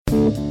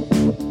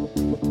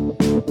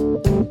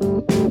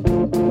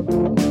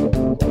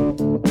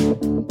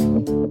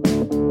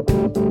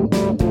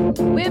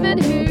Women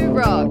who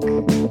rock.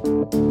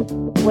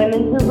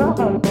 Women who rock.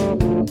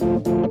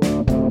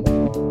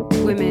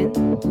 Women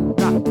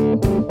rock.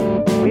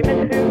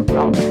 Women who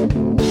rock.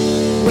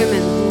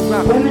 Women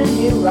rock. Women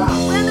who rock.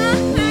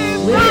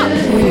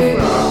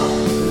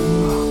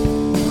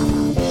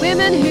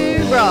 Women who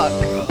rock.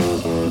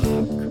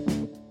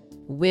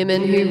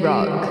 Women who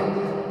rock.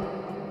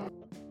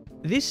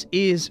 This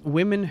is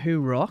Women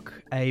Who Rock,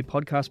 a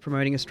podcast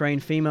promoting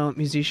Australian female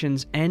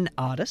musicians and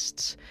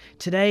artists.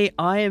 Today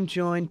I am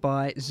joined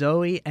by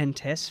Zoe and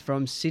Tess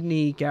from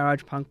Sydney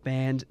garage punk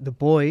band The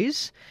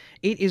Boys.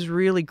 It is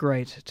really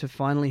great to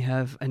finally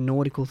have a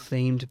nautical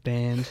themed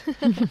band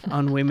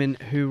on Women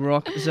Who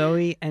Rock.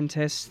 Zoe and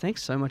Tess,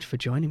 thanks so much for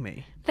joining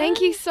me.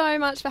 Thank you so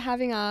much for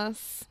having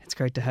us. It's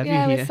great to have you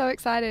Yeah, here. we're so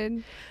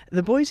excited.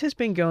 The Boys has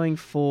been going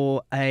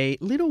for a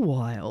little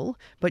while,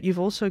 but you've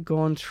also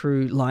gone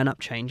through lineup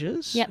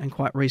changes Yep. and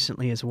quite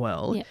recently as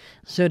well. Yep.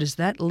 So does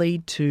that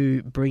lead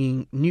to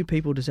bringing new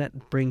people? Does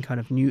that bring kind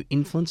of new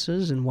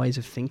influences and ways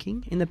of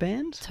thinking in the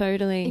band?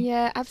 Totally.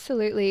 Yeah,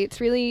 absolutely. It's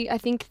really, I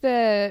think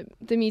the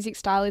music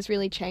style has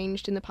really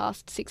changed in the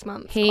past 6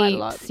 months quite a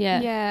lot. Heaps,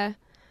 yeah. Yeah.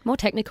 More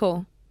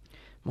technical.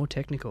 More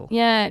technical.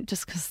 Yeah,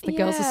 just because the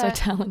girls are so Yeah.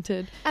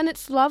 talented. And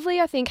it's lovely,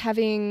 I think,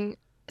 having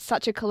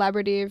such a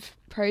collaborative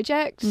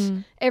project.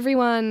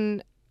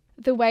 Everyone,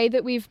 the way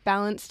that we've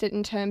balanced it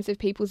in terms of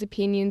people's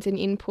opinions and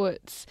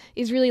inputs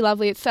is really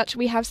lovely.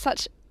 We have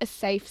such a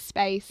safe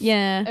space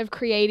Yeah. of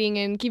creating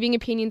and giving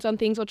opinions on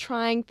things or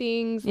trying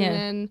things Yeah. and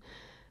then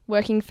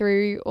working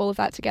through all of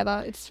that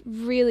together. It's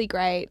really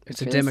great.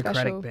 It's a really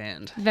democratic special.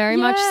 band. Very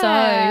much so,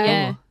 Yeah.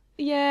 yeah.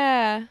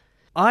 Yeah.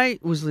 I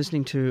was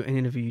listening to an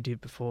interview you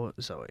did before,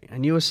 Zoe,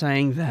 and you were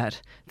saying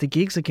that the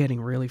gigs are getting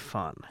really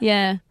fun.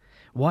 Yeah.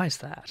 Why is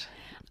that?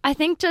 I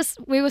think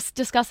we were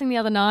discussing the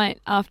other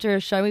night after a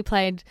show we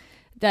played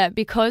that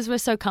because we're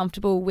so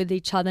comfortable with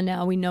each other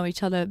now, we know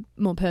each other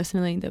more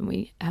personally than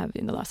we have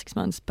in the last 6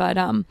 months, but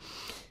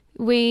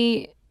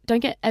we don't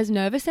get as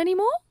nervous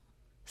anymore.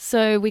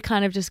 So we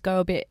kind of just go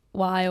a bit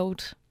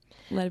wild,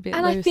 let a bit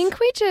And loose. I think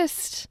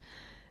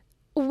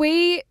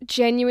we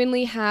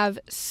genuinely have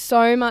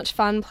so much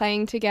fun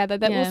playing together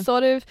that Yeah. we'll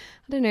sort of,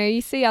 I don't know,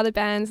 you see other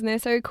bands and they're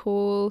so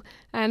cool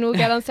and we'll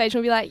get on stage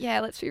and we'll be like, yeah,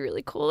 let's be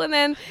really cool. And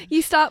then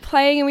you start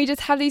playing and we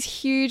just have these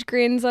huge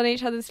grins on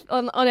each other's,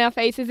 on our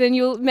faces, and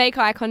you'll make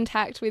eye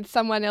contact with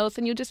someone else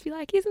and you'll just be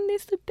like, isn't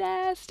this the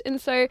best?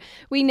 And so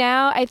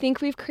I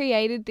think we've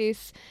created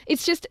this,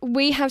 it's just,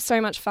 we have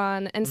so much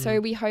fun. And so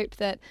we hope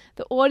that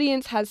the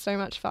audience has so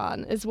much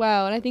fun as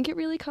well. And I think it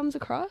really comes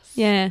across.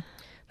 Yeah.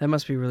 That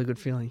must be a really good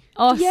feeling.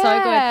 Oh, so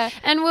Yeah.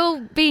 good. And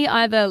we'll be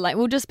either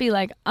we'll just be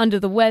under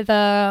the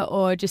weather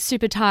or just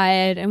super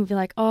tired, and we'll be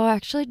like, oh,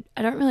 actually,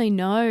 I don't really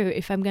know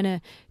if I'm going to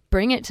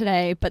bring it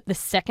today. But the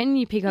second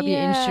you pick up your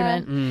Yeah.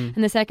 instrument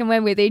and the second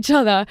we're with each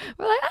other,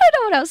 we're like, I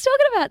don't know what I was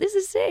talking about. This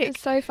is sick.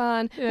 It's so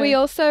fun. Yeah. We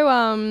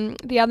also,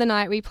 the other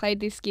night we played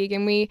this gig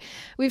and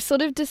we've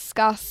sort of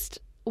discussed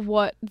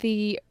what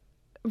the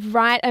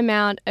right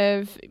amount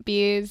of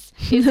beers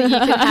is that you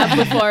can have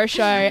before a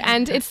show,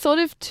 and it's sort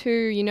of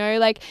 2,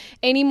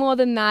 any more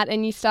than that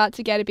and you start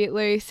to get a bit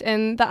loose.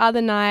 And the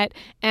other night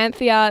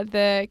Anthea,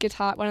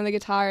 one of the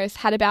guitarists,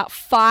 had about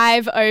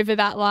 5 over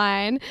that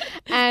line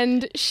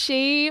and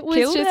she was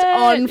Killed just it.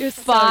 on It was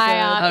so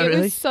fire. good. Oh, It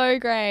really? was so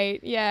great.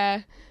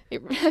 Yeah.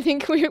 I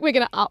think we're going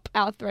to up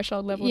our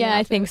threshold level Yeah, now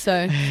I to think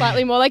so.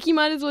 slightly more. You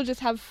might as well just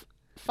have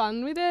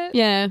fun with it.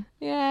 Yeah,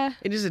 Yeah.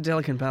 It is a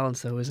delicate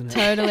balance though, isn't it?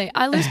 totally.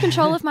 I lose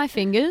control of my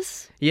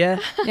fingers. Yeah,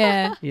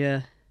 Yeah.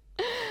 yeah.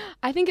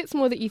 I think it's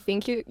more that you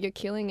think you're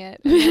killing it.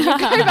 And then you go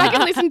back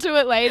and listen to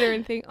it later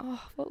and think,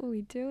 oh, what were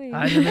we doing?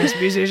 I'm the best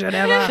musician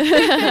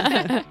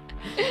ever.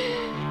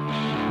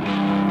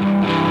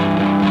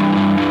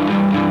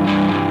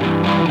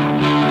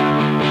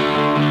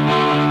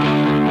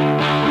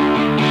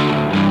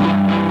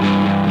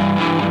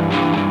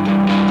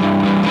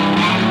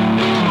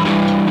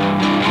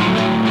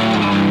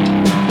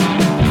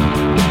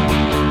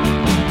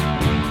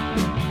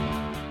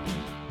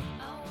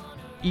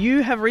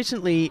 You have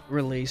recently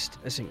released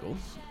a single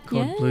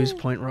called Yeah. Blues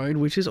Point Road,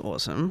 which is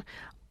awesome.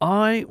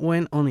 I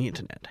went on the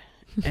internet,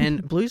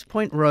 and Blues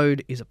Point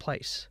Road is a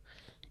place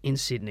in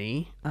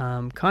Sydney,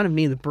 kind of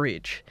near the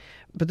bridge.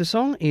 But the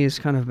song is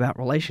kind of about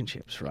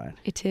relationships, right?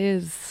 It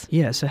is.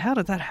 Yeah, so how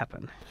did that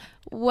happen?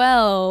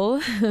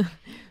 Well,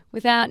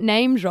 without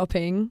name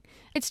dropping,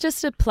 it's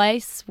just a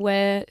place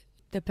where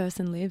the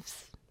person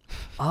lives.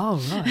 Oh,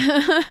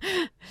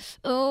 right.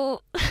 Oh,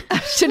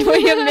 should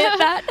we admit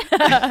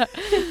that?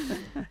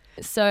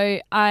 So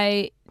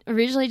I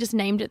originally just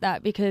named it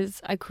that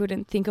because I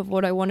couldn't think of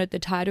what I wanted the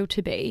title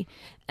to be.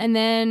 And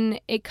then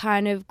it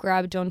kind of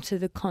grabbed onto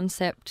the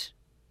concept.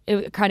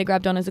 It kind of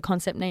grabbed on as a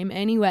concept name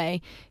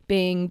anyway,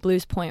 being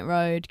Blues Point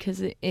Road,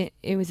 because it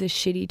was a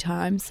shitty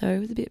time, so it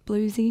was a bit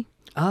bluesy.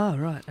 Ah,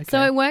 right. Okay.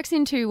 So it works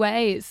in 2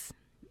 ways.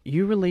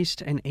 You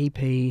released an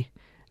EP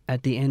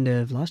at the end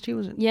of last year,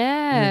 was it?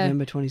 Yeah.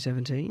 November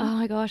 2017. Oh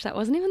my gosh, that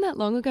wasn't even that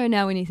long ago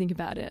now when you think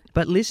about it.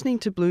 But listening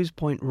to Blues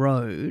Point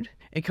Road,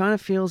 it kind of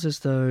feels as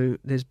though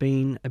there's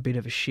been a bit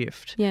of a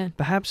shift. Yeah.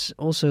 Perhaps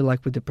also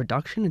like with the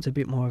production, it's a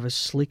bit more of a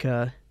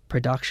slicker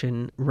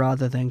production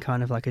rather than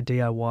kind of like a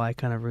DIY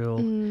kind of real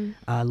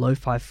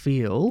lo-fi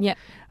feel. Yeah.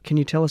 Can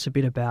you tell us a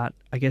bit about,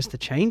 I guess, the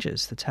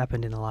changes that's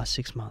happened in the last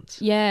 6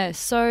 months? Yeah,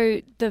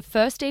 so the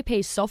first EP,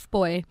 Soft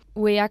Boy,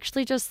 we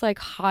actually just like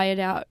hired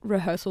out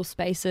rehearsal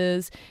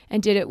spaces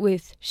and did it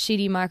with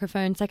shitty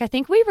microphones. Like I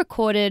think we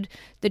recorded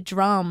the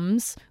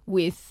drums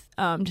with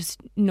just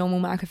normal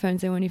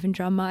microphones. They weren't even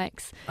drum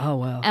mics. Oh,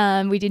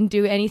 wow. We didn't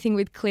do anything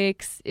with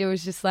clicks. It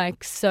was just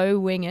like so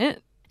wing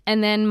it.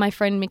 And then my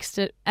friend mixed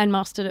it and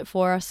mastered it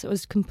for us. It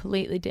was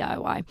completely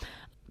DIY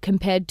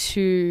compared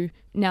to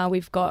now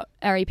we've got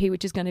our EP,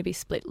 which is going to be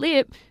split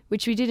lip,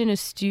 which we did in a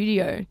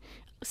studio.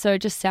 So it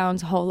just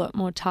sounds a whole lot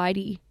more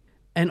tidy.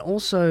 And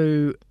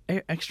also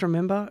extra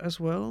member as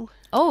well?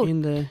 Oh,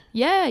 in the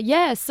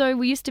yeah. So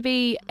we used to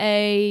be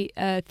a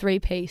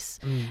 3-piece.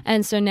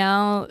 And so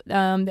now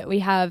that we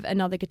have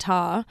another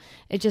guitar,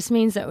 it just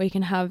means that we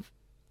can have,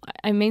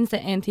 it means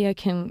that Anthea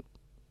can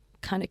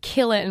kind of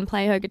kill it and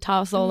play her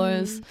guitar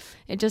solos.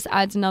 It just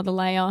adds another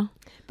layer.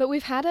 But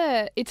we've had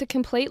it's a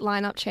complete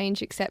lineup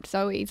change except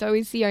Zoe.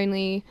 Zoe's the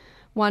only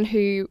one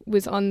who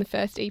was on the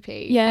first EP.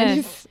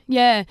 Yeah.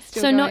 Still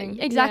So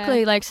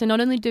going. so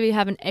not only do we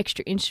have an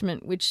extra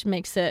instrument, which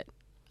makes it,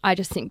 I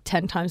just think,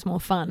 10 times more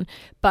fun,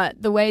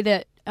 but the way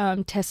that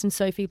Tess and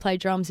Sophie play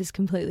drums is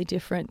completely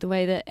different. The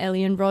way that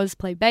Ellie and Roz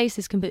play bass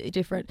is completely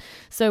different.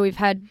 So we've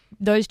had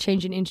those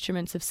change in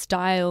instruments of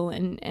style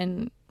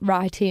and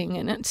writing,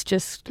 and it's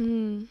just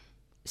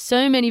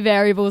so many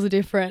variables are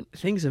different.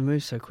 things have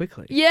moved so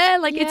quickly. Yeah,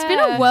 like it's been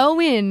a Yeah.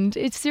 whirlwind.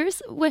 It's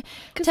seriously.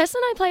 Tess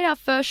and I played our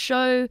first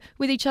show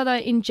with each other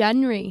in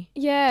January.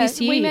 Yeah, This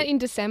we year. met in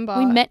December.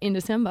 We met in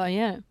December,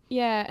 yeah.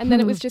 Yeah, and then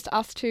it was just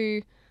us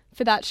two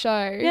for that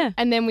show. Yeah.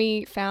 And then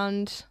we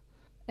found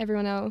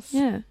everyone else.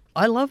 Yeah.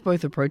 I love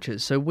both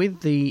approaches. So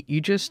with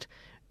you just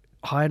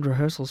hired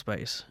rehearsal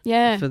space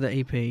Yeah. for the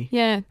EP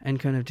Yeah. and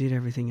kind of did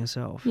everything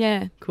yourself.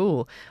 Yeah.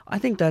 Cool. I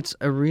think that's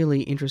a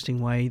really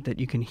interesting way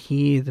that you can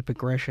hear the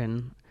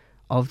progression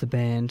of the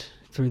band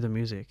through the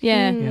music.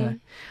 Yeah. Yeah.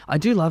 I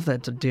do love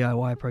that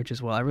DIY approach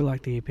as well. I really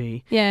like the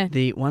EP. Yeah.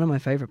 One of my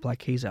favorite Black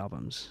Keys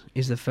albums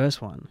is the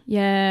first one,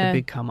 Yeah. The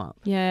Big Come Up.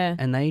 Yeah.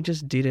 And they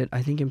just did it,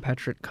 I think, in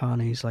Patrick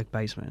Carney's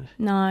basement.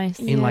 Nice.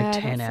 In, like,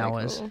 Yeah, 10 that's so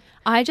hours. cool.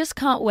 I just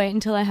can't wait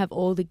until I have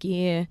all the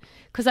gear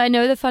because I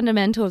know the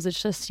fundamentals.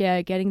 It's just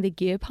getting the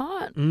gear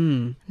part.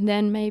 Then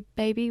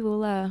maybe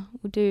we'll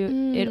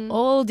do it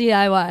all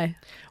DIY.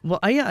 Well,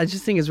 I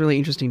just think it's really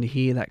interesting to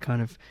hear that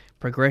kind of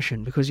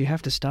progression because you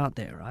have to start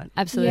there, right?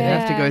 Absolutely. You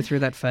have to Yeah. go through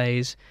that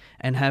phase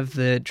and have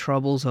the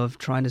troubles of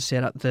trying to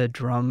set up the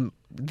drum,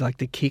 like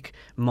the kick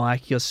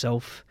mic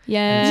yourself.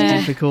 Yeah. And it's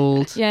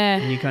difficult. Yeah.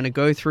 And you kind of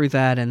go through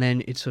that and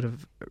then it sort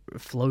of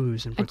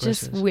flows and I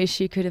progresses. just wish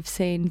you could have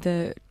seen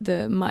the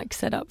mic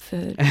setup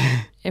for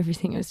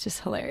everything. It was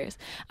just hilarious.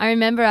 I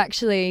remember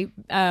actually,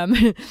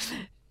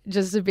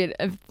 just a bit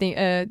of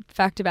the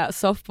fact about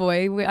Soft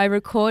Boy. I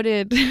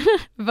recorded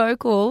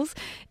vocals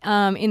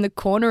in the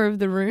corner of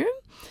the room.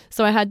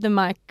 So I had the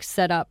mic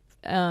set up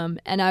and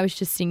I was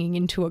just singing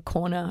into a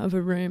corner of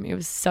a room. It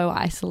was so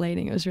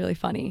isolating. It was really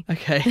funny.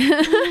 Okay.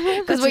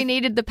 Because we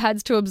needed the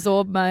pads to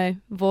absorb my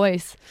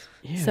voice.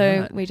 Yeah, So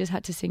right. we just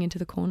had to sing into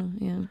the corner.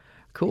 Yeah.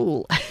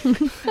 Cool.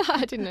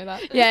 I didn't know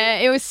that. Yeah,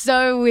 it was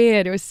so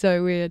weird. It was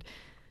so weird.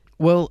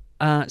 Well,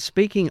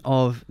 speaking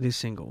of this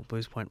single,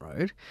 Blues Point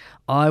Road,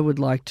 I would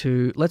like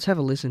to, let's have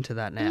a listen to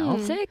that now.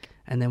 Sick.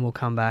 And then we'll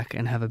come back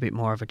and have a bit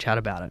more of a chat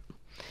about it.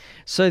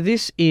 So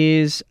this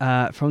is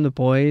from The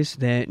Boys,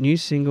 their new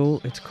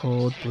single. It's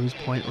called Blues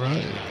Point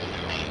Road.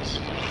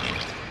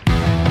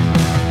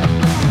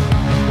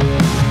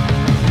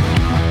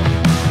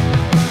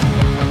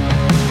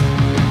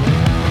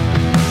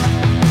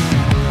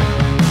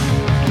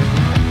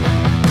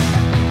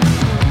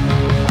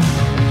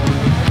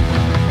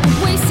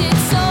 Wasted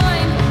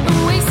time,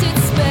 wasted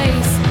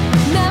space,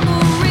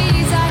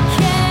 memories I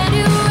can't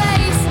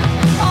erase.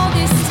 All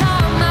this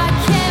time I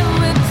can't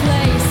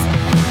replace,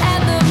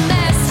 and the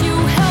mess you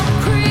helped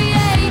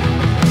create.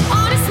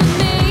 Honest with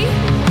me,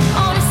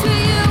 honest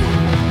with you.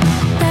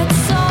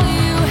 That's all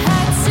you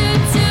had to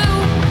do.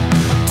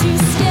 Too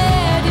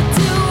scared to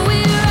do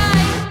it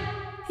right.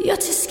 You're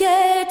too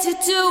scared to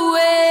do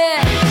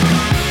it.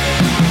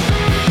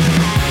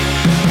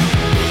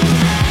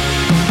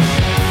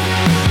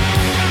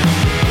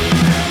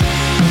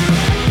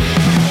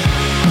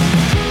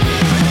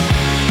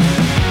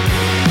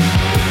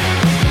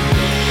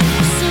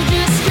 So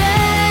just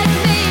drag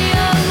me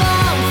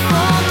along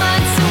for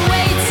months and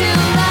wait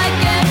till I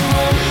get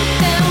home.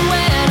 Then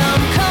when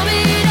I'm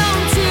coming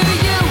home to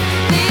you,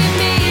 leave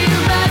me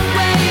right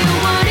where you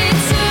wanted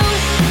to.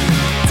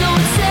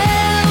 Don't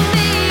tell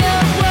me a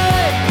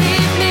word,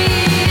 leave me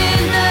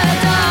in the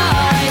dark.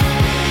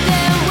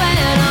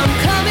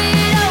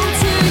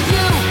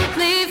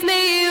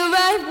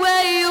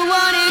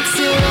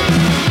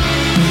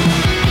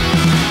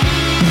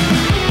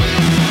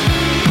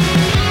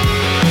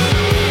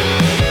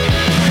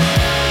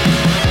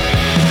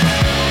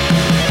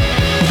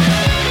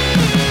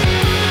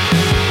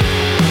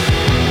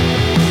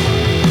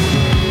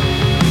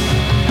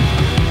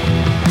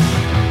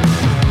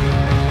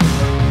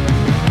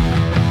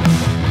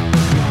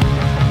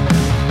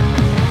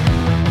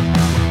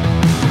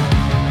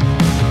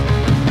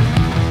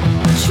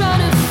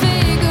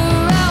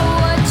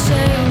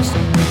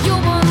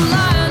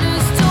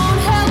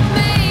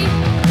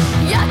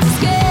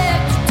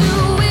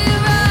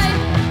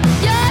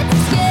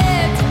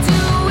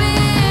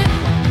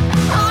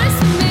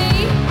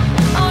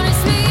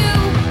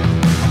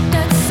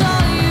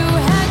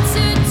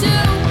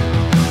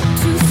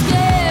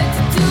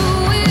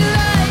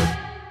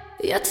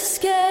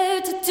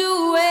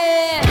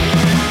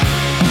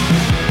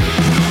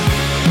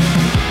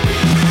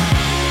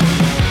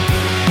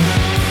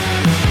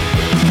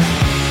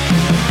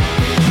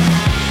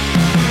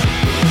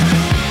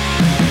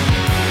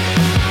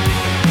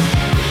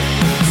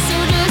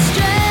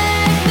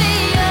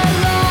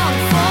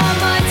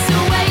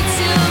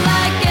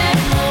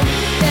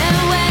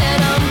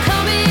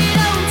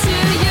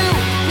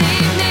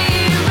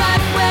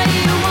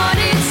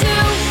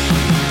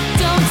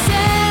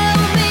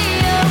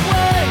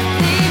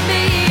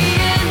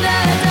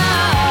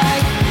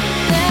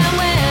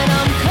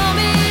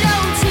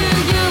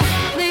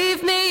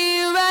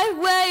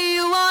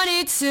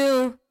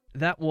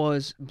 that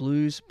was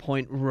Blues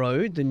Point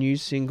Road, the new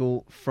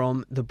single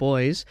from The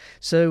Boys.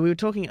 So we were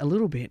talking a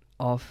little bit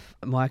off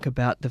mic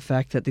about the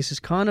fact that this is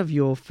kind of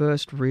your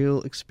first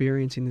real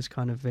experience in this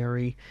kind of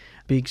very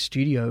big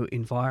studio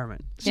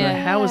environment. So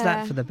Yeah. how was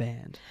that for the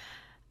band?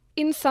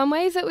 In some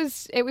ways, it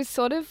was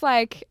sort of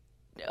like,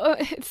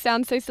 it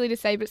sounds so silly to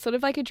say, but sort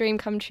of like a dream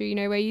come true, you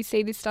know, where you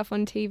see this stuff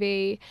on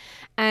TV.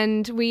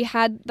 And we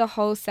had the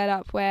whole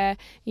setup where,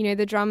 you know,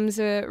 the drums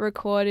are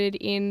recorded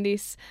in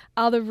this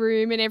other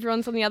room and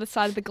everyone's on the other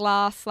side of the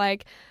glass,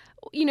 like,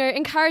 you know,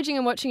 encouraging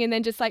and watching and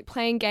then just like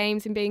playing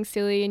games and being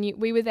silly. And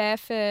we were there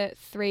for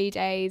 3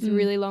 days,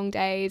 really long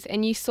days,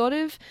 and you sort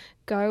of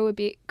go a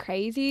bit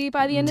crazy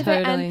by the end of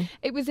it. And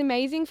it was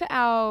amazing for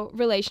our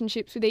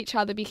relationships with each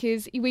other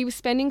because we were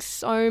spending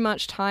so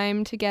much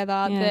time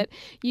together that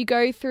you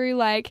go through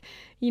like,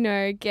 you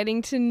know,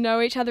 getting to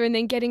know each other and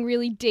then getting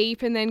really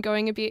deep and then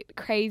going a bit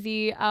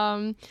crazy.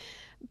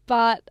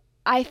 But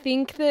I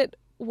think that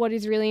what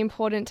is really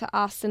important to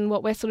us and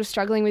what we're sort of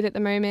struggling with at the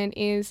moment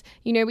is,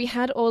 you know, we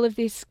had all of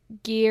this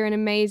gear and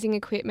amazing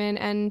equipment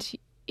and,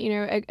 you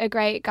know, a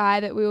great guy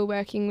that we were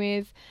working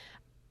with,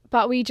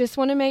 but we just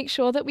want to make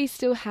sure that we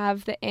still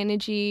have the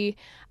energy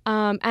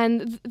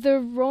and the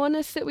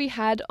rawness that we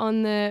had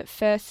on the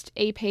first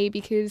EP,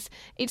 because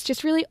it's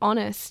just really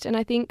honest and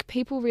I think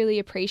people really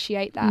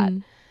appreciate that.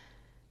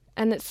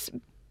 And it's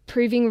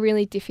proving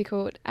really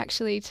difficult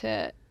actually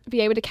to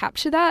be able to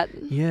capture that.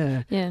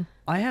 Yeah. Yeah.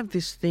 I have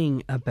this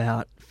thing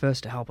about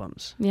first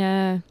albums.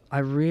 Yeah. I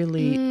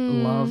really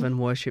love and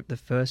worship the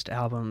first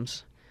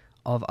albums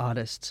of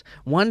artists.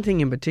 One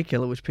thing in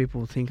particular, which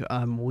people think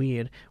I'm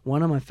weird,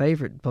 one of my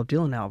favourite Bob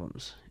Dylan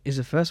albums is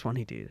the first one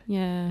he did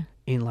Yeah.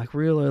 in like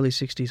real early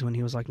 60s when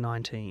he was like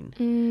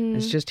 19.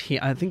 It's just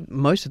I think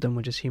most of them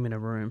were just him in a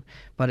room,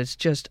 but it's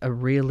just a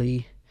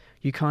really,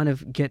 you kind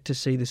of get to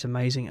see this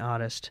amazing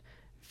artist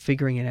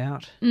figuring it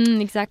out.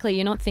 Exactly.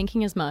 You're not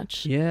thinking as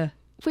much. Yeah.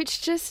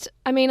 Which just,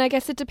 I mean, I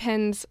guess it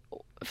depends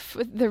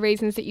for the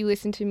reasons that you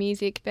listen to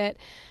music, but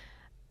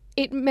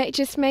it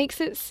just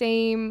makes it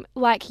seem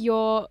like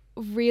you're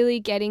really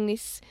getting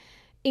this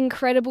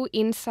incredible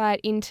insight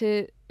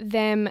into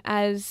them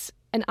as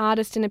an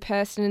artist and a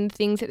person and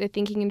things that they're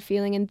thinking and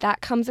feeling, and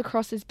that comes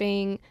across as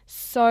being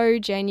so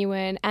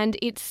genuine, and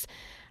it's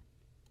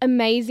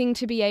amazing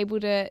to be able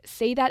to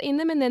see that in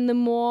them. And then the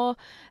more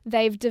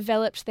they've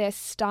developed their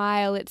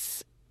style,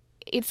 it's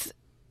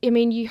I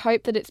mean, you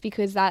hope that it's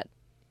because that,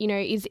 you know,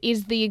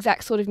 is the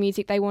exact sort of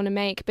music they want to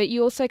make, but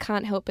you also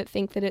can't help but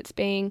think that it's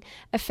being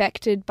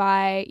affected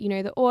by, you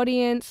know, the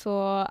audience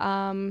or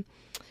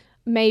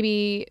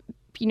maybe,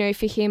 you know,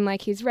 for him,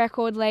 like his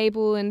record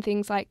label and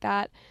things like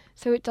that.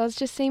 So it does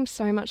just seem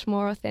so much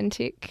more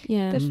authentic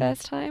the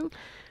first time.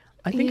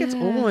 I think it's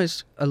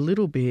almost a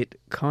little bit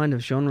kind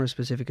of genre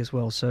specific as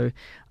well. So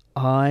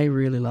I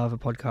really love a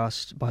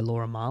podcast by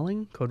Laura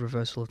Marling called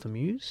Reversal of the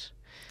Muse,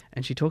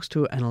 and she talks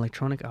to an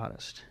electronic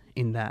artist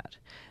in that.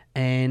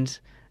 And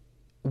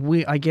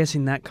I guess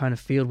in that kind of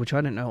field, which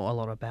I don't know a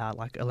lot about,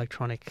 like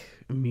electronic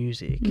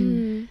music,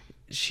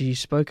 she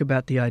spoke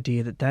about the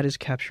idea that is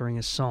capturing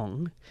a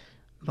song,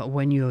 but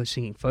when you're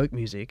singing folk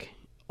music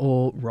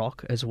or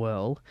rock as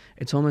well,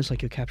 it's almost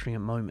like you're capturing a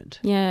moment.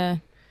 Yeah.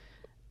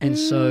 And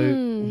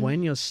so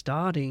when you're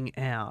starting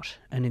out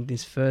and in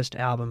this first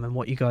album and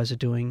what you guys are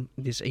doing,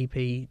 this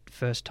EP,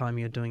 first time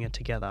you're doing it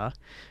together,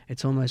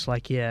 it's almost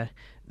like,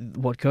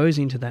 what goes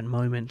into that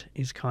moment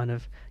is kind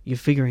of, you're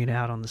figuring it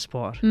out on the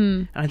spot.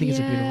 And I think it's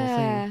a beautiful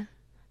thing.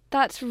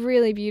 That's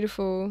really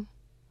beautiful.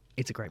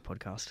 It's a great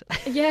podcast.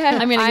 Yeah.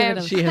 I'm gonna give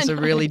it a She has I a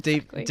know, really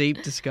exactly.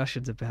 deep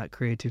discussions about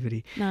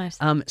creativity. Nice.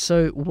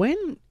 So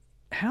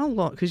how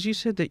long, because you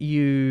said that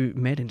you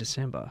met in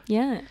December.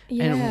 Yeah.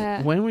 Yeah.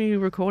 And when were you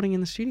recording in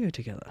the studio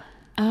together?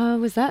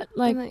 Was that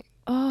like, Like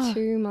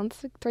 3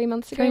 months ago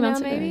months now,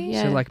 ago, maybe?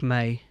 yeah. So like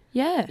May.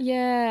 Yeah.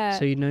 Yeah.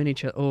 So you'd known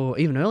each other, or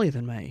even earlier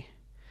than May.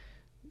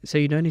 So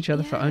you'd known each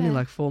other for only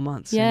like 4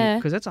 months. Yeah.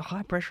 Because that's a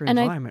high pressure And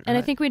environment, I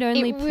right? think we'd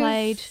only It was-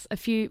 played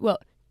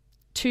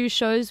 2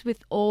 shows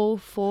with all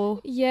 4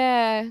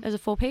 Yeah. as a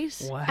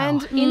 4-piece. Wow.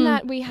 And in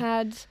that we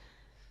had,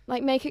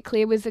 like, Make It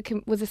Clear was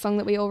a song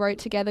that we all wrote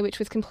together, which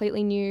was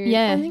completely new.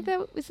 Yeah. I think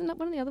isn't that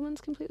one of the other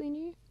ones completely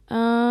new?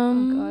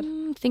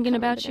 Thinking Can't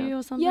about remember you now.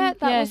 or something. Yeah,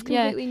 that was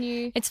completely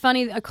new. It's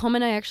funny, a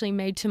comment I actually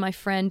made to my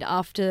friend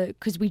after,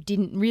 because we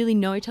didn't really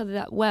know each other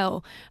that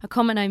well, a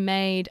comment I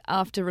made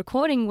after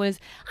recording was,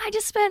 I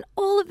just spent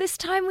all of this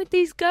time with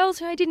these girls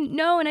who I didn't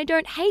know and I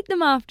don't hate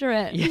them after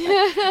it.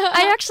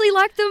 I actually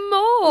like them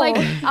more. Like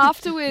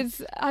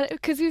afterwards,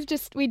 because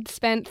we'd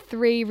spent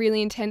 3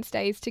 really intense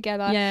days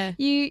together. Yeah.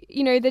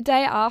 You know, the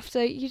day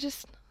after, you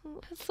just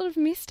sort of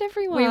missed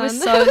everyone. we were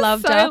so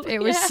loved up. It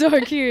was so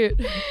cute.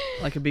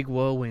 Like a big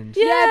whirlwind.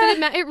 Yeah,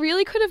 but it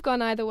really could have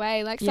gone either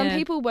way. Like some Yeah.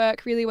 people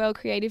work really well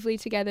creatively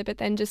together, but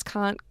then just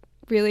can't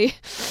really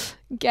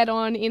get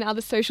on in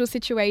other social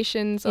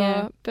situations.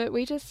 Yeah. But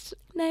we just,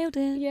 Nailed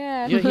it.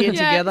 yeah. You're here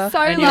Yeah, together so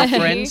and you're lucky.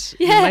 friends.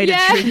 Yeah, You made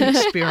yeah. it through the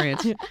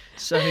experience.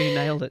 So you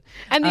nailed it.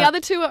 And the Uh,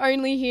 other two are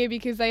only here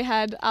because they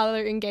had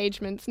other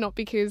engagements, not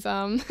because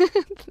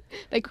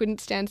they couldn't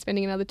stand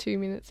spending another 2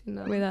 minutes in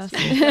With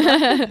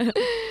us.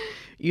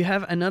 You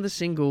have another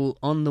single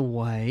on the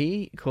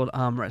way called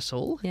Arm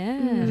Wrestle. Yeah.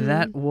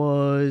 That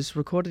was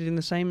recorded in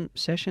the same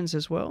sessions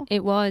as well.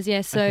 It was,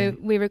 yeah. So Okay.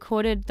 we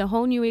recorded the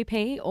whole new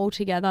EP all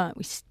together.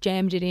 We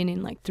jammed it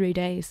in like 3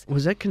 days.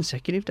 Was that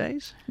consecutive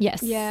days?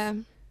 Yes. Yeah.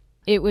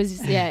 It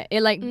was, yeah.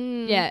 It like,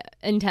 Mm. yeah,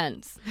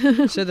 intense.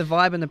 So the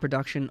vibe and the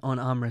production on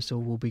Arm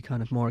Wrestle will be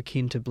kind of more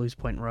akin to Blues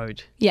Point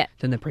Road Yeah.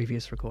 than the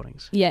previous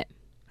recordings. Yeah.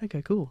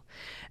 Okay, cool.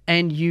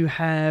 And you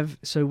have,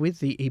 so with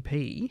the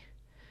EP,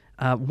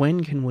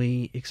 when can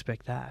we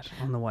expect that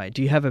on the way?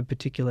 Do you have a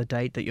particular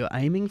date that you're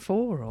aiming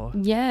for, or?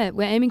 Yeah.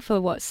 We're aiming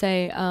for what,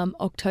 say,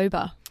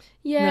 October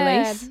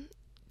Yeah. release.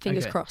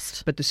 Fingers Okay.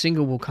 crossed. But the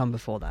single will come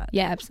before that.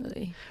 Yeah,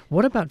 absolutely.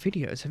 What about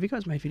videos? Have you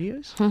guys made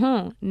videos?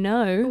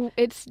 No.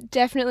 It's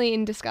definitely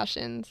in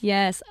discussions.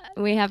 Yes,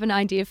 we have an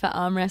idea for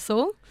arm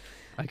wrestle.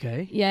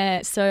 Okay.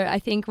 Yeah, so I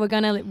think we're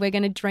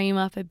gonna dream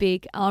up a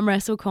big arm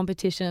wrestle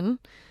competition,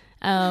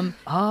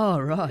 Oh,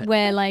 right.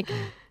 where like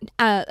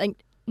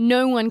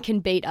no one can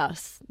beat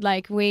us.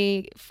 Like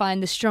we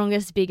find the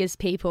strongest, biggest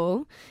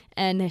people,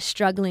 and they're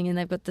struggling, and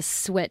they've got the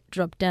sweat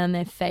drop down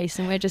their face,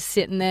 and we're just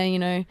sitting there, you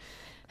know,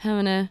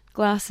 having a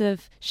glass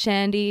of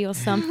shandy or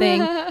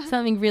something,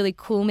 something really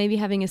cool. Maybe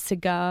having a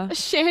cigar.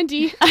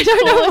 Shandy. I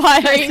don't know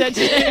why I said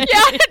shandy.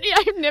 yeah,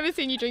 I've never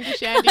seen you drink a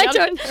shandy. I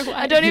don't know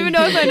why. I don't even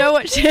know if I know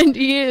what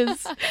shandy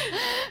is.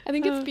 I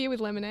think it's beer with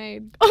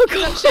lemonade. Oh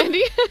god,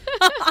 Shandy.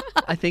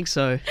 I think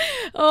so.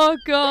 oh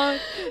god.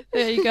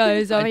 There you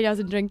go. Zoe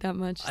doesn't drink that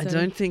much. I so-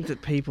 don't think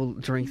that people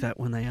drink that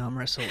when they arm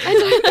wrestle.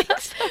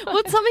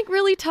 What's something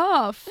really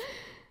tough?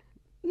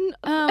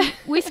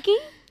 Whiskey?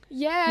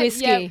 Yeah,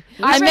 Whiskey. Yeah.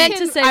 I meant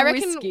to say I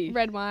reckon whiskey.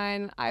 red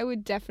wine. I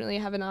would definitely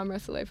have an arm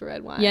wrestle over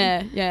red wine.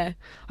 Yeah, yeah.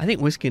 I think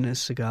whiskey and a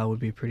cigar would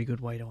be a pretty good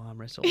way to arm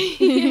wrestle.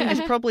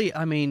 It's probably,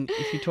 I mean,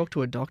 if you talk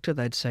to a doctor,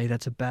 they'd say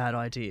that's a bad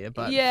idea.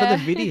 But for Yeah.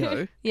 the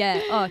video, Yeah.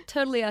 Oh,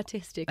 totally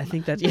artistic. I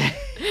think that, yeah.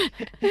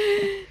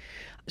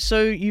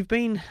 So you've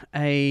been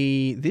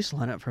this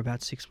lineup for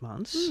about 6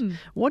 months.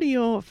 What are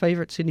your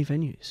favourite Sydney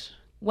venues?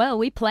 Well,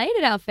 we played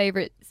at our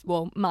favourite,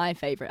 well, my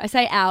favourite. I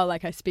say our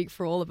like I speak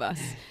for all of us.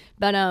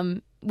 But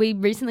we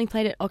recently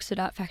played at Oxford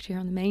Art Factory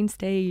on the main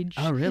stage.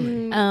 Oh,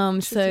 really?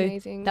 Which is So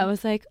amazing. that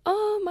was like,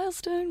 oh,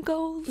 milestone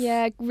goals.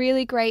 Yeah,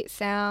 really great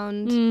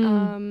sound.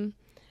 Mm.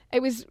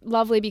 It was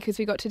lovely because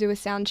we got to do a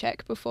sound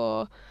check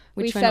before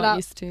Which we we're set not up.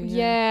 used to,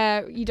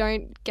 Yeah, you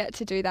don't get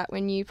to do that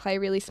when you play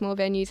really small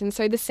venues, and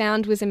so the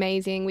sound was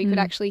amazing. We could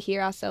actually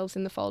hear ourselves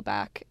in the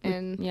foldback,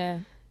 and Yeah.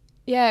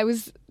 that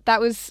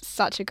was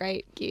such a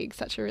great gig.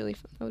 That was a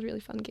really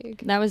fun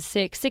gig. That was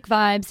sick. Sick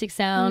vibe, sick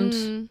sound.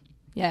 Mm.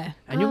 Yeah.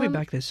 And you'll be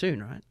back there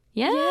soon, right?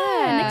 Yeah.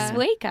 Yeah. Next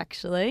week,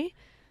 actually.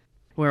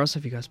 Where else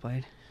have you guys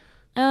played?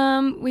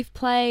 We've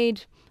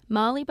played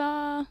Marley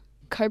Bar.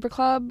 Cobra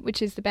Club,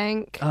 which is the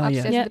bank Oh,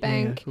 upstairs yeah. of the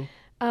bank. Yeah,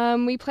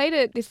 cool. We played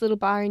at this little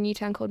bar in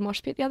Newtown called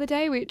Mosh Pit the other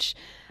day, which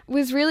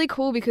was really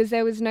cool because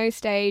there was no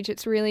stage.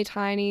 It's really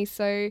tiny,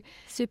 so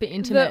Super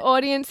intimate. the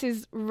audience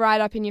is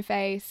right up in your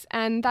face,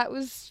 and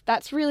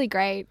that's really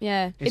great.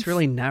 Yeah. It's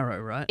really narrow,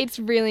 right? It's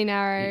really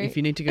narrow. If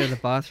you need to go to the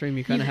bathroom,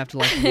 you kind of have to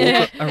like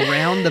walk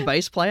around the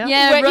bass player.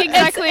 Yeah, Well, Ro-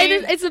 exactly.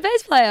 It's a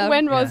bass player.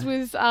 When Roz Yeah.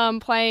 was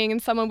playing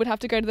and someone would have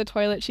to go to the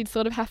toilet, she'd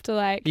sort of have to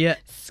like Yeah,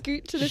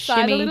 scoot to the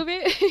side a Shimmy. little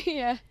bit.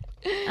 Yeah.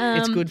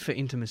 it's good for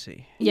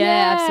intimacy.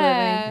 Yeah,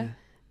 absolutely.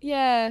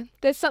 Yeah,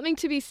 there's something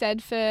to be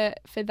said for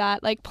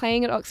that. Like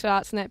playing at Oxford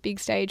Arts on that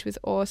big stage was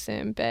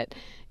awesome, but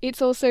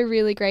it's also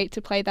really great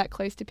to play that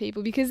close to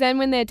people because then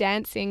when they're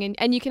dancing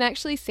and you can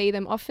actually see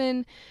them,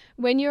 often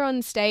when you're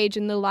on stage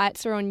and the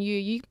lights are on you,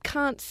 you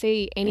can't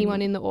see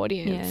anyone in the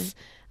audience.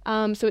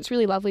 So it's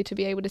really lovely to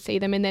be able to see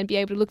them and then be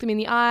able to look them in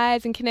the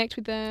eyes and connect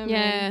with them.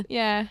 Yeah.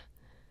 Yeah.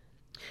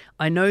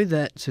 I know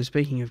that, so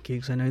speaking of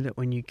gigs, I know that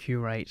when you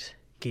curate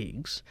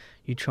gigs,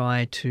 you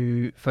try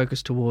to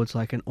focus towards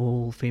like an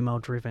all-female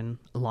driven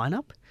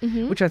lineup,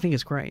 which I think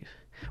is great.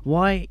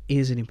 Why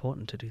is it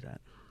important to do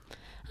that?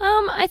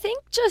 I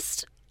think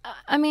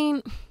I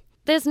mean,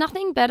 there's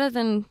nothing better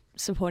than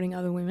supporting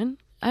other women.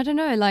 I don't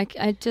know, like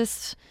I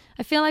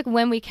feel like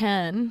when we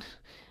can,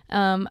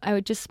 I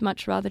would just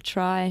much rather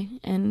try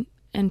and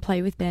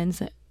play with bands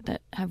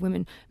that have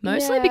women,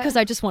 mostly Yeah. because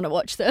I just want to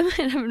watch them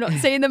and I've not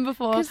seen them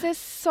before. Because there's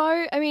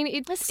so, I mean,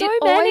 it so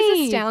always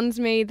many. astounds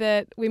me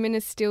that women are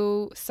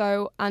still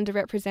so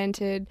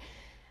underrepresented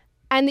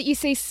and that you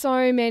see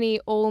so many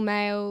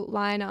all-male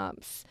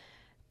lineups.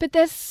 But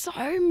there's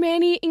so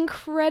many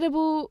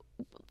incredible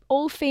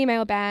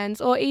all-female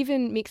bands or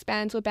even mixed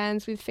bands or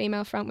bands with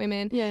female front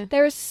women. Yeah.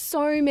 There are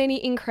so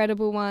many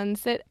incredible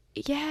ones that,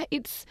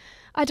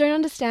 I don't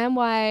understand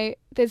why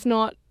there's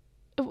not,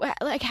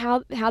 like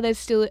how there's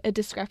still a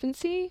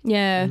discrepancy.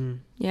 Yeah, Mm.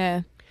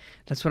 yeah.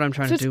 That's what I'm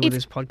trying So to do with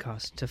it's- this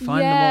podcast, to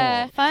find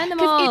Yeah. them Find them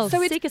 'Cause all. it's-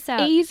 so Seek it's us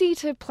out. easy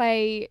to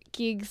play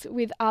gigs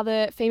with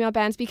other female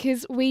bands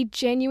because we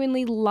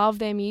genuinely love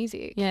their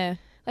music. Yeah.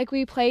 Like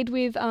we played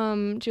with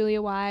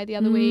Julia White the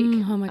other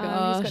week. Oh my Who's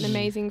gosh. got an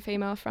amazing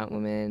female front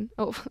woman.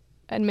 Oh,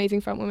 an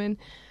amazing front woman.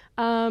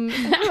 And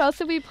who else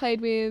have we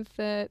played with?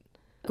 That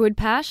Good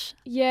Pash.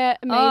 yeah,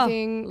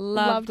 amazing.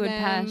 Love Loved Good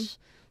them. Pash.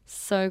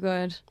 So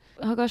good.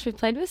 Oh gosh, we've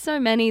played with so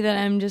many that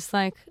I'm just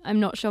like, I'm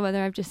not sure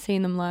whether I've just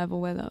seen them live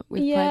or whether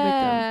we've played with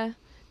them.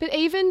 But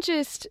even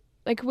just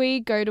like we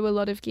go to a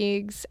lot of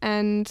gigs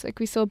and like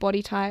we saw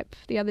Body Type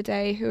the other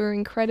day who are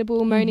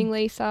incredible. Moaning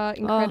Lisa,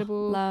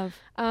 incredible. Oh,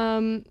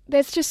 love.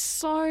 There's just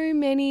so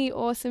many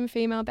awesome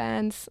female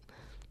bands.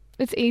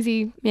 It's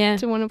easy Yeah.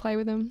 to want to play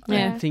with them.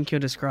 Yeah. I think you're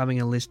describing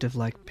a list of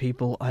like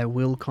people I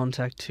will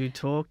contact to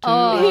talk to Oh,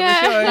 on the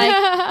yeah. show.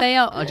 Like, they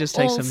are I'll just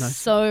take all some notes.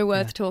 so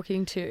worth Yeah.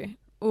 talking to.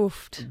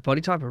 Oofed.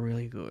 Body Type are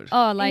really good.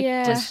 Oh, like,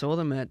 Yeah. I just, saw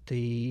them at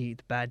the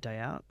Bad Day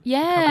Out.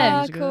 yeah. Oh,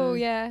 years ago. cool,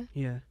 yeah.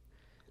 Yeah.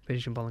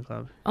 British and Bowling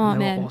Club. Oh,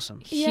 And they man. were awesome.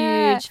 Huge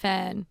Yeah.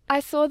 fan.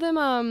 I saw them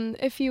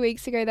a few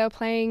weeks ago. They were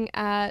playing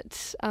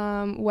at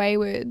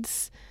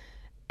Wayward's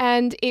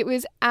and it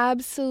was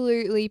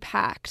absolutely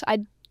packed. I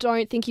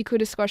don't think you could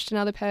have squashed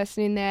another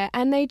person in there.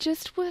 And they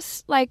just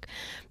was like,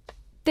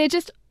 they're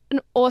just an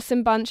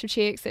awesome bunch of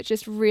chicks that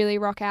just really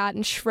rock out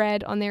and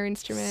shred on their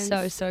instruments.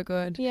 So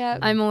good. Yeah.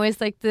 I'm always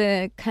like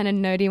the kind of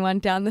nerdy one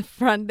down the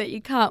front that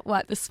you can't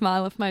wipe the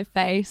smile off my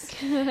face.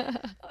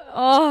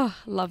 Oh,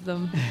 love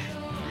them.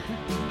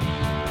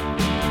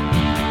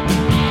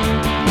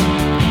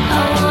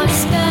 I wanna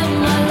spend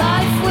my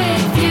life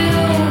with you.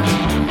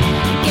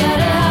 Get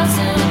a house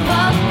and a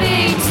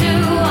puppy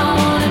too. I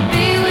wanna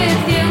be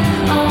with you.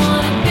 I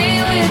wanna be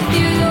with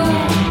you.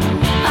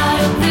 I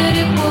hope that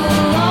it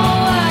will all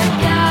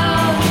work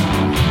out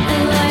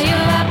and that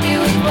you're happy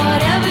with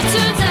whatever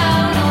turns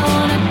out. I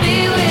wanna be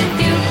with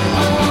you.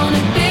 I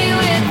wanna be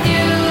with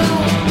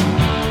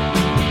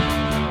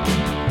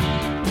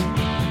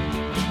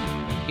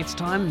you. It's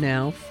time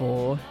now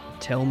for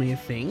Tell Me a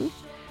Thing.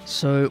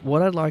 So,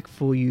 what I'd like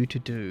for you to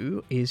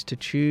do is to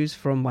choose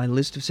from my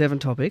list of 7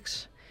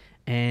 topics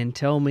and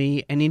tell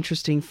me an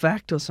interesting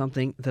fact or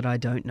something that I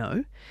don't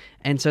know.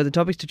 And so, the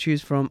topics to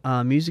choose from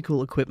are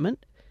musical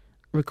equipment,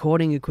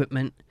 recording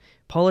equipment,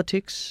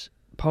 politics,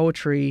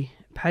 poetry,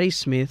 Patti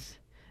Smith,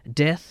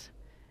 death,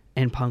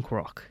 and punk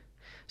rock.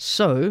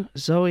 So,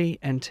 Zoe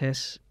and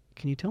Tess,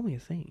 can you tell me a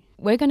thing?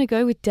 We're going to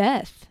go with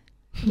death.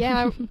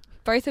 Yeah,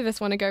 both of us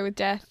want to go with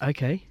death.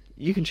 Okay,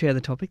 you can share the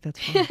topic, that's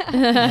fine.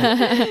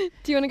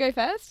 Do you want to go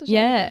first? or shall I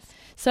Yeah. go first?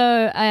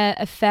 So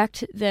a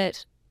fact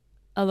that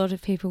a lot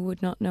of people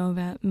would not know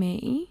about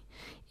me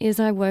is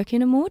I work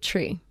in a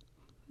mortuary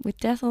with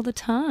death all the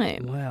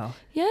time. Wow.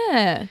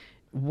 Yeah.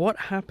 What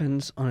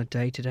happens on a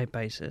day-to-day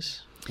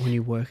basis when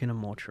you work in a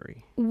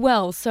mortuary?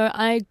 Well, so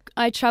I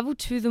travel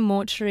to the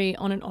mortuary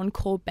on an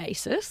on-call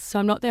basis, so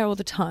I'm not there all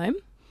the time.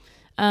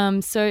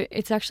 So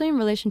it's actually in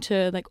relation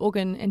to like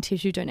organ and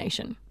tissue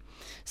donation.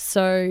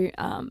 So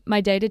my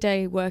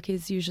day-to-day work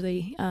is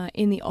usually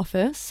in the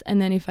office,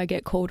 and then if I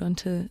get called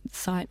onto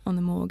site on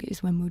the morgue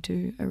is when we'll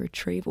do a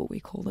retrieval, we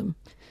call them.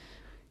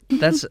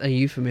 That's a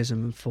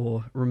euphemism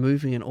for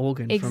removing an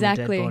organ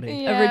Exactly. from a dead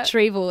body. Yeah. A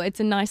retrieval. It's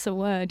a nicer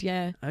word,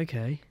 yeah.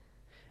 Okay.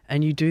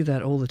 And you do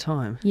that all the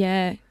time?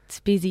 Yeah, it's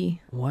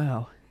busy,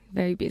 Wow.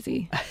 very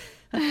busy.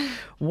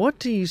 What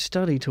do you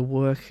study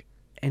to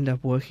end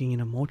up working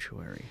in a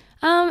mortuary?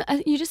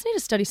 You just need to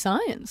study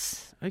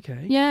science.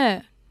 Okay.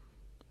 Yeah,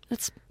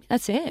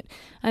 that's it.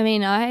 I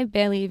mean, I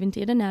barely even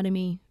did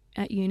anatomy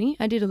at uni.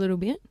 I did a little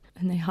bit,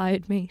 and they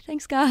hired me.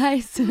 Thanks,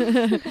 guys.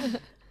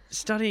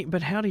 Studying,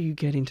 but how do you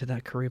get into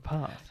that career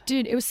path?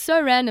 Dude, it was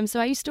so random. So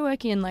I used to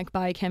work in like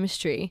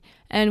biochemistry,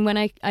 and when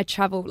I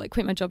traveled, like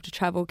quit my job to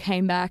travel,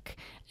 came back,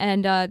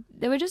 and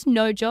there were just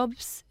no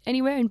jobs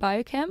anywhere in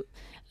biochem,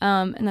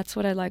 and that's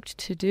what I liked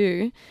to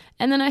do.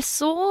 And then I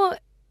saw,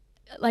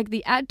 like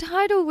the ad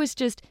title was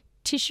just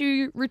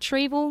tissue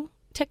retrieval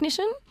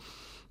technician,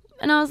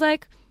 and I was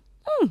like,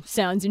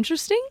 sounds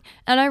interesting.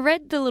 And I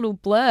read the little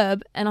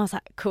blurb and I was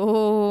like,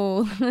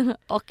 cool,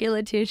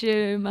 ocular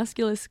tissue,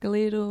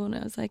 musculoskeletal. And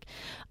I was like,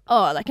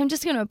 oh, like I'm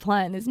just going to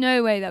apply and there's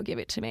no way they'll give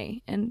it to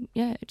me. And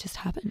yeah, it just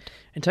happened.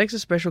 It takes a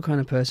special kind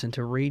of person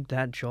to read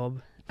that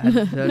job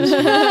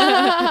advertisement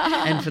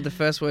and for the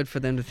first word for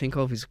them to think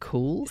of is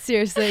cool.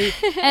 Seriously.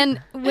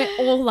 And we're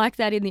all like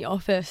that in the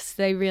office.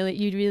 You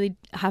really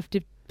have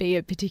to be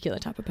a particular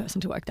type of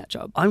person to work that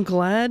job. I'm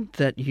glad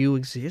that you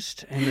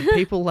exist and that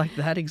people like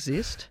that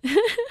exist,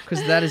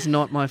 because that is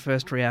not my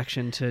first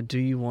reaction to do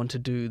you want to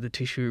do the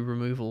tissue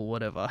removal,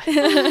 whatever.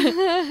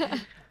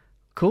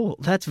 Cool.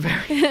 That's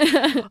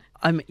very...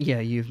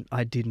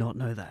 I did not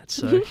know that.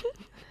 So,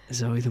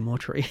 Zoe the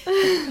mortuary.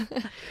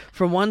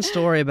 From one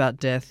story about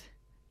death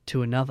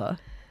to another,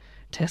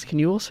 Tess, can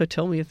you also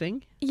tell me a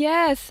thing?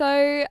 Yeah,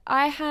 so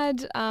I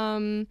had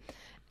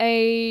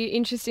a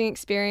interesting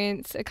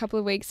experience a couple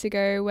of weeks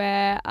ago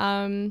where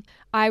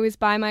I was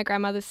by my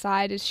grandmother's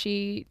side as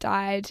she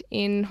died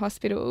in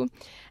hospital,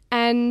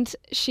 And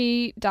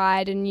she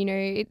died, and, you know,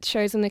 it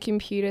shows on the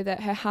computer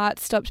that her heart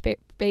stopped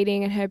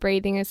beating and her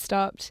breathing has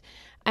stopped.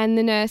 And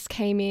the nurse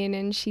came in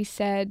and she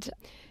said,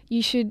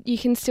 you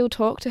can still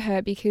talk to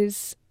her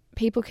because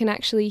people can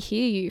actually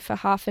hear you for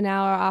half an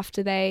hour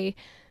after they,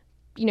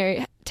 you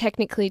know,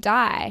 technically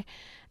die.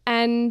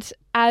 And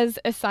as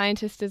a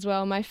scientist as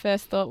well, my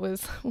first thought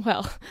was,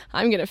 well,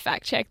 I'm going to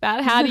fact check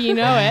that. How do you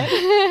know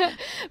it?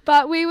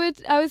 But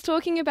I was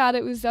talking about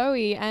it with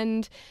Zoe,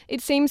 and it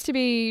seems to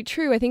be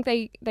true. I think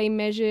they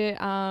measure,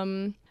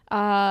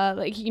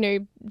 like, you know,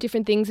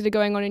 different things that are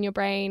going on in your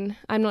brain.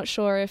 I'm not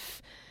sure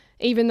if,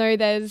 even though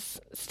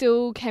there's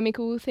still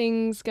chemical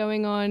things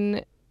going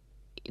on,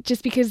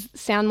 just because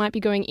sound might be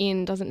going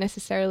in doesn't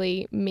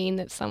necessarily mean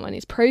that someone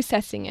is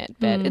processing it.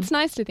 But it's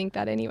nice to think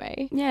that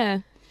anyway. Yeah.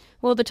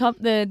 Well,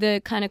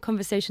 the kind of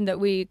conversation that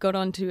we got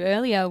onto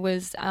earlier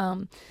was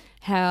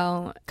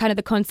how kind of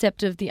the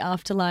concept of the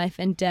afterlife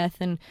and death,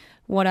 and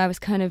what I was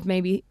kind of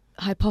maybe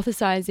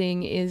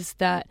hypothesizing is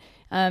that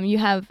you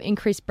have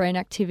increased brain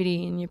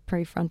activity in your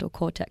prefrontal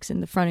cortex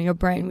in the front of your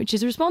brain, which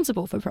is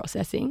responsible for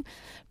processing.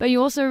 But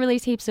you also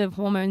release heaps of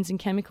hormones and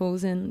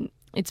chemicals, and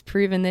it's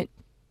proven that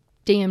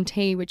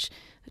DMT, which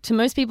to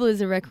most people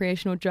is a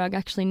recreational drug,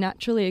 actually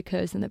naturally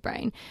occurs in the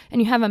brain. And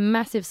you have a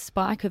massive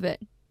spike of it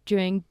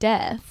during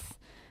death,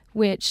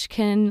 which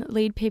can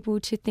lead people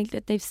to think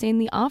that they've seen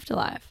the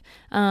afterlife.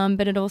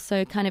 But it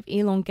also kind of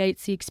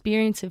elongates the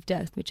experience of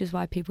death, which is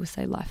why people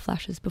say life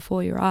flashes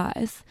before your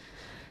eyes.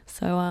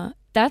 So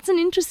that's an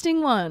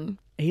interesting one.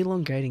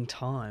 Elongating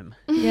time.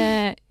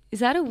 Yeah. Is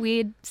that a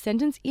weird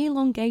sentence?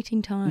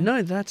 Elongating time. No,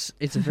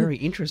 it's a very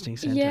interesting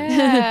sentence.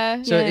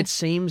 Yeah. So Yeah. it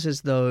seems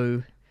as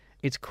though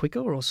it's quicker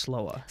or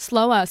slower?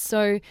 Slower.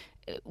 So,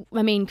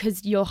 I mean,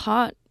 because your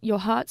heart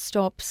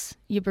stops,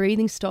 your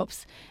breathing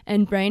stops,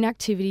 and brain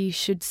activity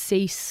should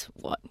cease,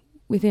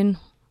 within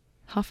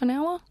half an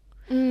hour?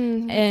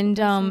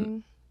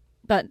 And,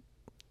 but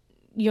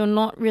you're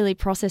not really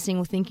processing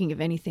or thinking of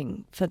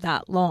anything for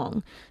that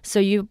long. So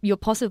you're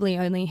possibly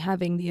only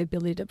having the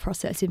ability to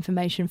process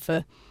information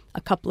for a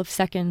couple of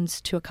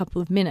seconds to a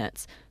couple of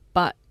minutes,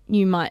 but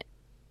you might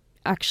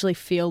actually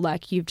feel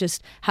like you've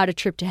just had a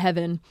trip to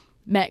heaven,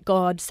 met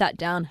God, sat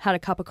down, had a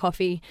cup of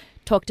coffee,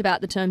 talked about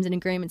the terms and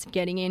agreements of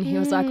getting in. He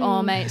was like,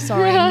 oh, mate,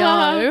 sorry,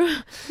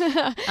 no.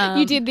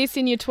 You did this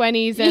in your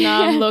 20s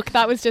and look,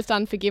 that was just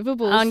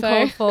unforgivable.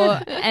 Uncalled for.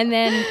 And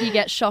then you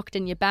get shocked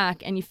and you're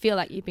back and you feel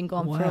like you've been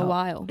gone for a Wow.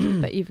 while,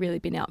 but you've really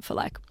been out for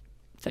like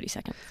 30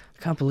 seconds.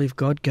 I can't believe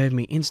God gave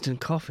me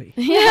instant coffee.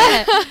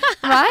 Yeah,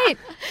 right?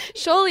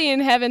 Surely in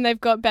heaven they've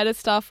got better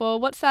stuff. Or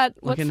what's that?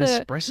 Like What's an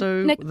the...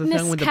 espresso, the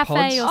thing with the Nescafe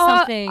pods. or Oh,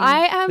 something.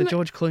 I am... The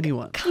George Clooney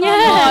one. Come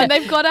on,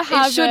 they've got to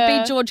have It should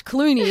be George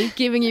Clooney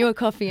giving you a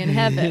coffee in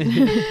heaven.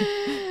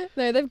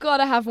 No, they've got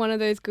to have one of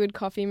those good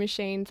coffee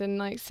machines and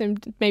like some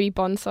maybe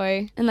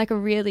bonsai. And like a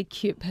really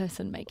cute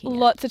person making it.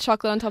 Lots of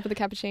chocolate on top of the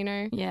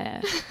cappuccino.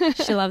 Yeah.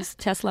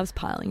 Tess loves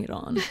piling it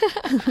on.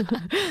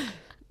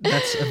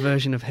 That's a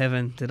version of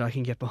heaven that I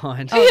can get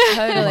behind. Oh,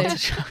 totally. Lots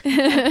of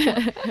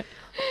chocolate.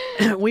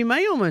 We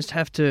may almost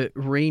have to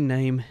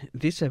rename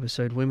this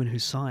episode Women Who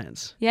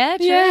Science. Yeah,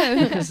 true.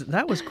 Yeah. Because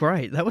that was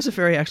great. That was a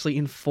very actually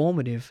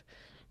informative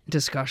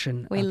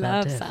discussion We about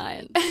love death.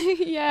 science.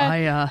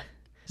 Yeah.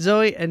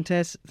 Zoe and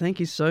Tess, thank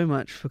you so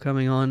much for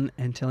coming on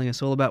and telling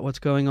us all about what's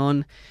going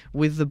on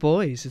with the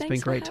boys. It's Thanks been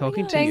for great having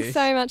talking us. to you. Thanks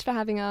so much for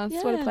having us.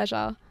 What a Yeah.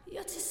 pleasure.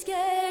 You're too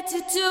scared to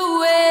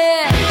do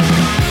it.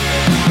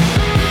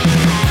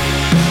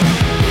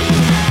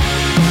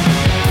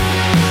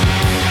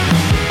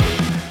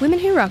 Women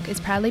Who Rock is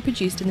proudly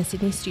produced in the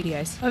Sydney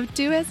studios of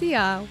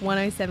 2SER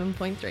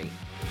 107.3.